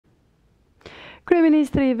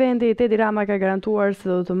Kryeministri i vendit Edi Rama ka garantuar se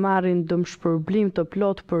do të marrin dëmshpërblim të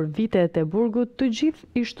plotë për vitet e burgut të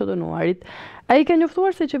gjithë ish të dënuarit. Ai ka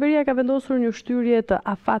njoftuar se qeveria ka vendosur një shtyrje të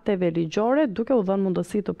afateve ligjore duke u dhënë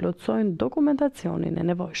mundësi të plotësojnë dokumentacionin e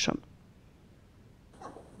nevojshëm.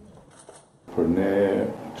 Për ne,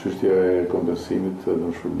 çështja e kompensimit të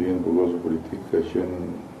dëmshpërblimit për gozë politik ka qenë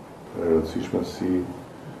e rëndësishme si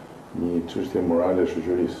një çështje morale e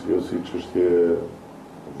shoqërisë, jo si çështje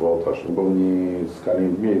votash. Bëm një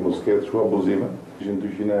skanim mirë, mos ketë shumë abuzime. Ishin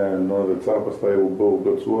 290 ca, pastaj u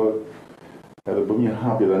plotësua, edhe bëm një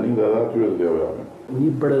hapje tani dhe edhe atyre të javë.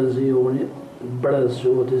 Një brez i unë, brez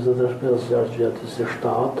që u 25 jarë që jetë se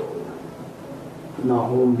 7, na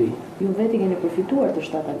humbi. Ju veti keni përfituar të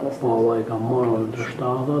 7 agost? Po, i kam marrë të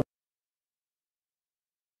 7,